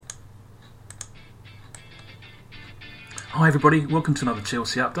Hi everybody, welcome to another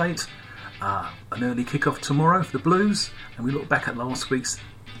Chelsea update. An early kick-off tomorrow for the Blues, and we look back at last week's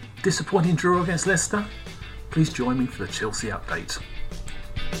disappointing draw against Leicester. Please join me for the Chelsea update.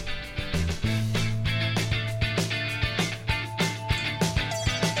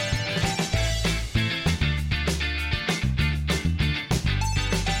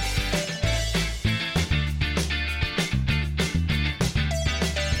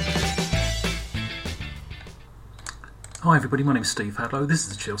 Hi everybody, my name is Steve Hadlow. This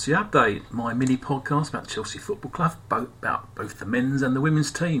is the Chelsea Update, my mini podcast about the Chelsea Football Club, about both the men's and the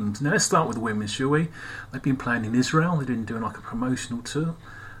women's teams. Now let's start with the women's, shall we? They've been playing in Israel. They've been doing like a promotional tour.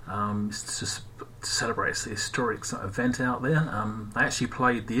 It's just to celebrate the historic event out there. They actually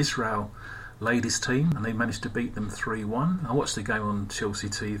played the Israel ladies team and they managed to beat them 3-1. I watched the game on Chelsea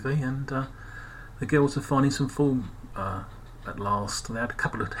TV and the girls are finding some form at last. They had a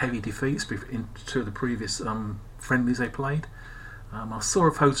couple of heavy defeats in two of the previous friendlies they played. I saw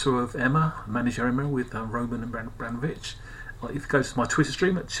a photo of Emma, manager Emma, with Roman and Branovich. If you go to my Twitter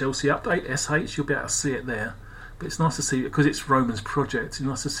stream at Chelsea Update SH, you'll be able to see it there. But it's nice to see, because it's Roman's project, it's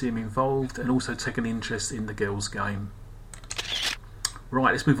nice to see him involved and also take an interest in the girls' game.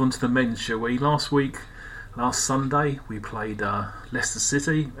 Right, let's move on to the men's, shall we? Last Sunday, we played Leicester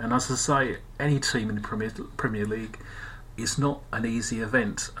City, and as I say, any team in the Premier League, it's not an easy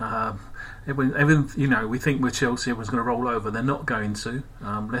event. We think we're Chelsea, everyone's going to roll over. They're not going to.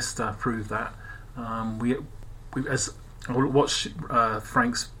 Leicester proved that. As I watched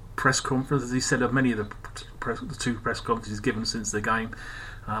Frank's press conference, as he said of many of the two press conferences he's given since the game,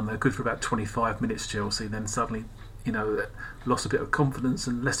 they're good for about 25 minutes, Chelsea. Then suddenly, lost a bit of confidence,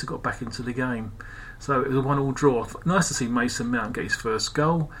 and Leicester got back into the game. So it was a 1-1 draw. Nice to see Mason Mount get his first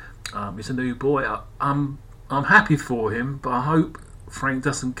goal. He's a new boy. I'm happy for him, but I hope Frank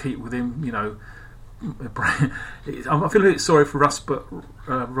doesn't keep with him, I feel a bit sorry for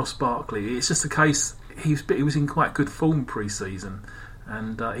Ross Barkley. It's just a case, he was in quite good form pre-season,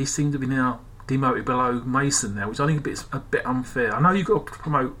 and he seemed to be now demoted below Mason now, which I think is a bit unfair. I know you've got to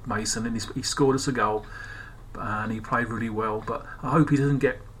promote Mason, and he scored us a goal, and he played really well, but I hope he doesn't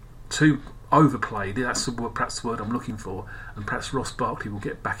get too overplayed. That's perhaps the word I'm looking for, and perhaps Ross Barkley will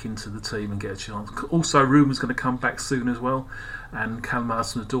get back into the team and get a chance. Also, Rumour's going to come back soon as well, and Callum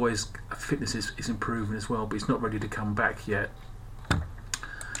Hudson-Odoi's fitness is improving as well, but he's not ready to come back yet.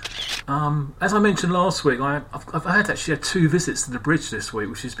 As I mentioned last week, I've actually had 2 visits to the bridge this week,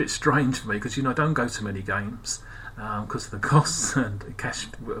 which is a bit strange for me because I don't go to many games because of the costs and cash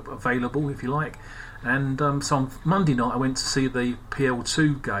available, if you like. And so on Monday night I went to see the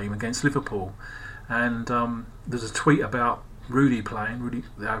PL2 game against Liverpool, and there's a tweet about Rudy,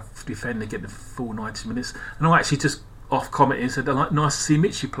 our defender, getting the full 90 minutes, and I actually just off commented and said, nice to see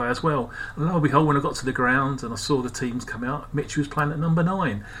Mitchie play as well. And lo and behold, when I got to the ground and I saw the teams come out, Mitchie was playing at number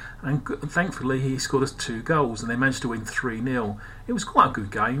 9, and thankfully he scored us 2 goals and they managed to win 3-0. It was quite a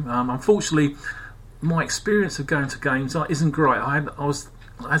good game. Unfortunately, my experience of going to games isn't great. I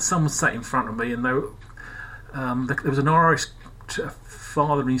had someone sat in front of me, and there was an Irish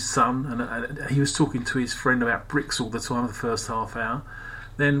father and his son, and he was talking to his friend about bricks all the time in the first half hour.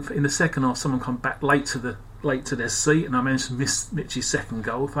 Then in the second half, someone come back late to their seat, and I managed to miss Mitchie's second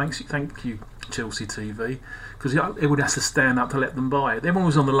goal. Thank you, Chelsea TV, because it would have to stand up to let them by. Everyone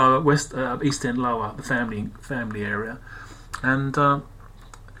was on the lower East End lower, the family area, and I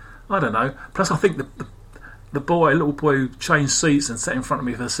don't know. Plus, I think the little boy who changed seats and sat in front of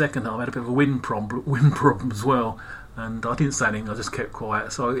me for the second half had a bit of a wind problem as well, and I didn't say anything. I just kept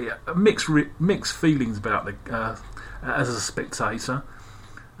quiet. So yeah, mixed feelings about the as a spectator.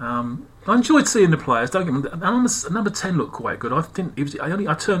 I enjoyed seeing the players. Don't get me. Number 10 looked quite good. I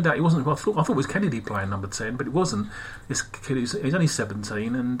turned out he wasn't. I thought it was Kennedy playing number 10, but it wasn't. This kid he's only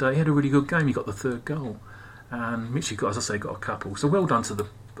 17, and he had a really good game. He got the 3rd goal, and Mitchie got a couple. So well done to the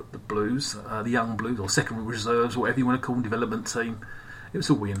Blues, the young Blues, or second reserves, whatever you want to call them, development team. It was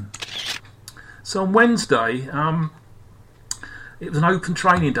a win. So on Wednesday, it was an open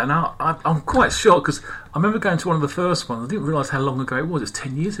training day. Now, I'm quite shocked because I remember going to one of the first ones. I didn't realise how long ago it was. It was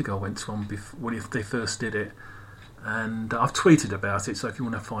 10 years ago I went to one when they first did it. And I've tweeted about it, so if you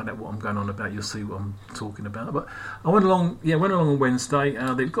want to find out what I'm going on about, you'll see what I'm talking about. But I went along on Wednesday.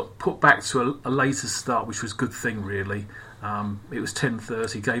 They got put back to a later start, which was a good thing, really. It was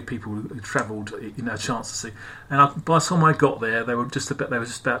 10:30, gave people who travelled a chance to see. And by the time I got there, they were just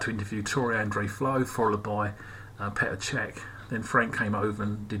about to interview Tore-André Flo, followed by Petr Cech. Then Frank came over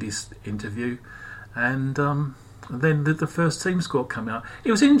and did his interview, and then the first team squad came out.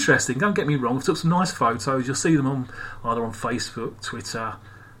 It was interesting. Don't get me wrong. I took some nice photos. You'll see them either on Facebook, Twitter,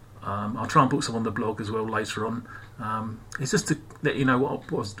 I'll try and put some on the blog as well later on. It's just to let you know what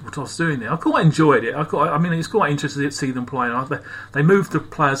I was doing there. I quite enjoyed it. It's quite interesting to see them playing. They moved the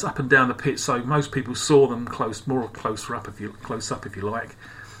players up and down the pitch, so most people saw them close up if you like.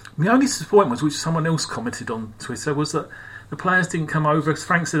 The only disappointment, which someone else commented on Twitter, was that the players didn't come over. As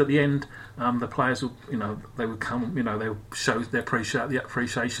Frank said at the end, the players would, they would come, they would show their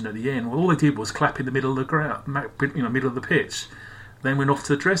appreciation at the end. Well, all they did was clap in the middle of the ground, middle of the pitch. Then went off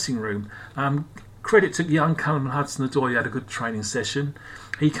to the dressing room. Credit to young Callum Hudson-Odoi. He had a good training session.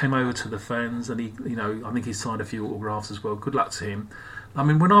 He came over to the fans, and I think he signed a few autographs as well. Good luck to him. I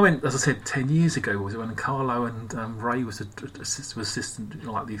mean, when I went, as I said, 10 years ago, was it when Carlo and Ray was the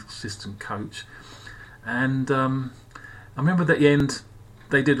assistant coach, and I remember at the end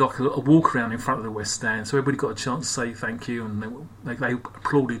they did like a walk around in front of the West Stand, so everybody got a chance to say thank you, and they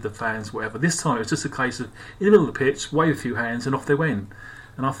applauded the fans, whatever. This time it was just a case of in the middle of the pitch, wave a few hands, and off they went.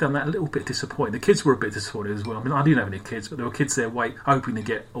 And I found that a little bit disappointing. The kids were a bit disappointed as well. I mean, I didn't have any kids, but there were kids there hoping to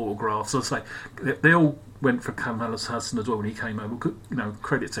get autographs. So I'd say they all went for Callum Hudson-Odoi when he came over.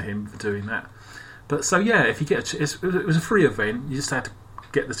 Credit to him for doing that. But so yeah, if you get it was a free event. You just had to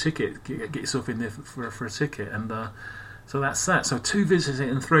get the ticket, get yourself in there for a ticket, and so that's that. So 2 visits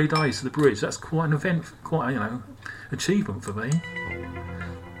in 3 days to the bridge. That's quite an event, quite achievement for me.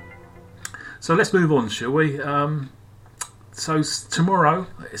 So let's move on, shall we? So tomorrow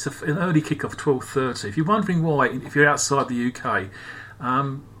it's an early kick-off, 12:30. If you're wondering why, if you're outside the UK,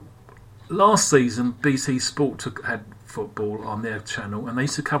 last season BT Sport had football on their channel, and they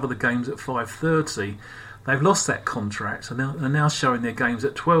used to cover the games at 5:30. They've lost that contract, and they're now showing their games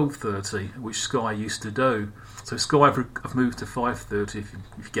at 12:30, which Sky used to do. So Sky have moved to 5:30, if you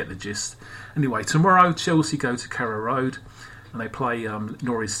get the gist. Anyway, tomorrow Chelsea go to Carrow Road, and they play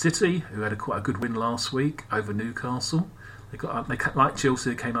Norwich City, who had quite a good win last week over Newcastle. They like Chelsea,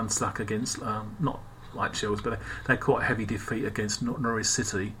 they came unstuck against, not like Chelsea, but they had quite a heavy defeat against Norwich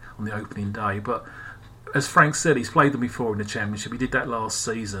City on the opening day. But as Frank said, he's played them before in the Championship. He did that last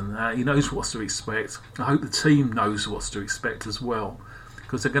season. He knows what to expect. I hope the team knows what to expect as well,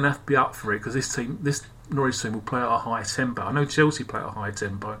 because they're going to have to be up for it, because this Norwich team will play at a high tempo. I know Chelsea play at a high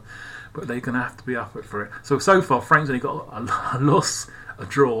tempo, but they're going to have to be up for it. So far, Frank's only got a loss, a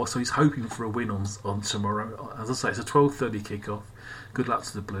draw, so he's hoping for a win on tomorrow. As I say, it's a 12:30 kick-off. Good luck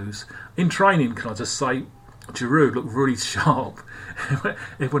to the Blues. In training, can I just say, Giroud looked really sharp.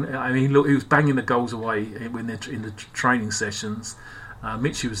 He was banging the goals away in the training sessions.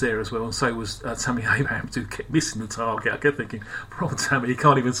 Mitchie was there as well, and so was Tammy Abraham, who kept missing the target. I kept thinking, poor Tammy, he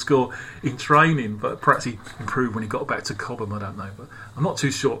can't even score in training, but perhaps he improved when he got back to Cobham, I don't know, but I'm not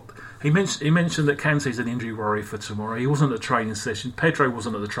too sure. He mentioned that Kante's an injury worry for tomorrow. He wasn't at the training session. Pedro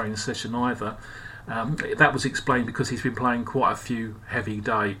wasn't at the training session either. That was explained because he's been playing quite a few heavy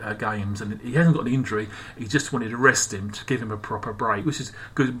games, and he hasn't got an injury. He just wanted to rest him to give him a proper break, which is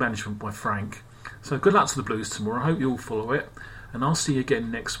good management by Frank. So good luck to the Blues tomorrow. I hope you all follow it, and I'll see you again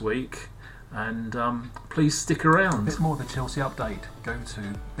next week. And please stick around. A bit more of the Chelsea update. Go to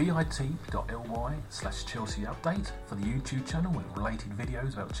bit.ly/Chelsea update for the YouTube channel with related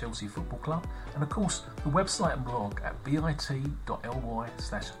videos about Chelsea Football Club, and of course the website and blog at bit.ly/CFC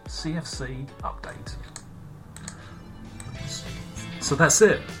update. So that's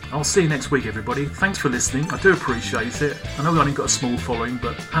it. I'll see you next week, everybody. Thanks for listening. I do appreciate it. I know we only got a small following,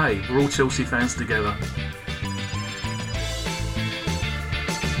 but hey, we're all Chelsea fans together.